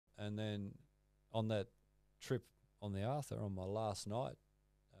And then on that trip on the Arthur, on my last night,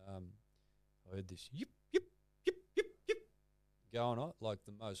 I heard this yip, yip, yip, yip, yip going on, like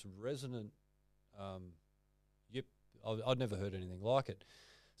the most resonant yip. I'd never heard anything like it.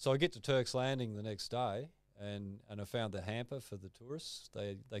 So I get to Turk's Landing the next day, and I found the hamper for the tourists.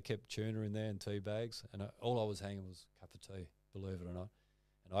 They kept tuna in there and tea bags, and all I was hanging was a cup of tea, believe it or not.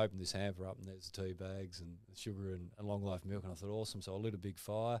 And I opened this hamper up, and there's the tea bags and sugar and long life milk, and I thought, awesome. So I lit a big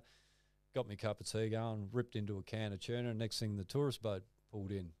fire, got me a cup of tea going, ripped into a can of tuna, and next thing the tourist boat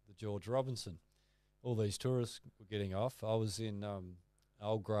pulled in, the George Robinson. All these tourists were getting off. I was in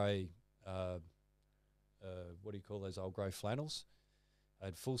old grey, what do you call those old grey flannels? I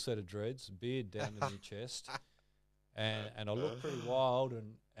had full set of dreads, beard down to my chest, and I looked pretty wild,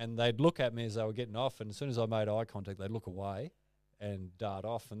 and they'd look at me as they were getting off, and as soon as I made eye contact, they'd look away and dart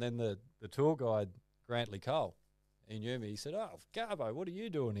off. And then the tour guide, Grantley Cole, he knew me. He said, "Oh, Garbo, what are you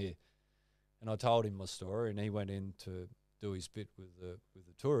doing here?" And I told him my story, and he went in to do his bit with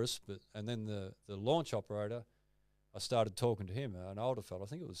the tourists. And then the launch operator, I started talking to him, an older fellow. I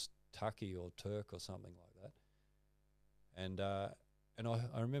think it was Tucky or Turk or something like that. And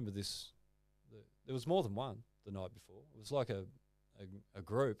I remember this. There was more than one the night before. It was like a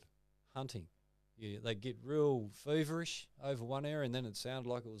group hunting. Yeah, they get real feverish over one area, and then it sounded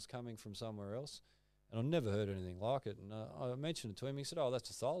like it was coming from somewhere else. And I never heard anything like it. And I mentioned it to him. He said, "Oh,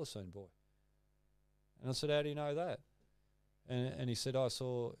 that's a thylacine boy." And I said, "How do you know that?" And he said, "I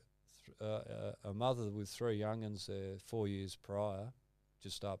saw a mother with 3 young'uns there 4 years prior,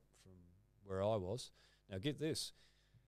 just up from where I was." Now get this.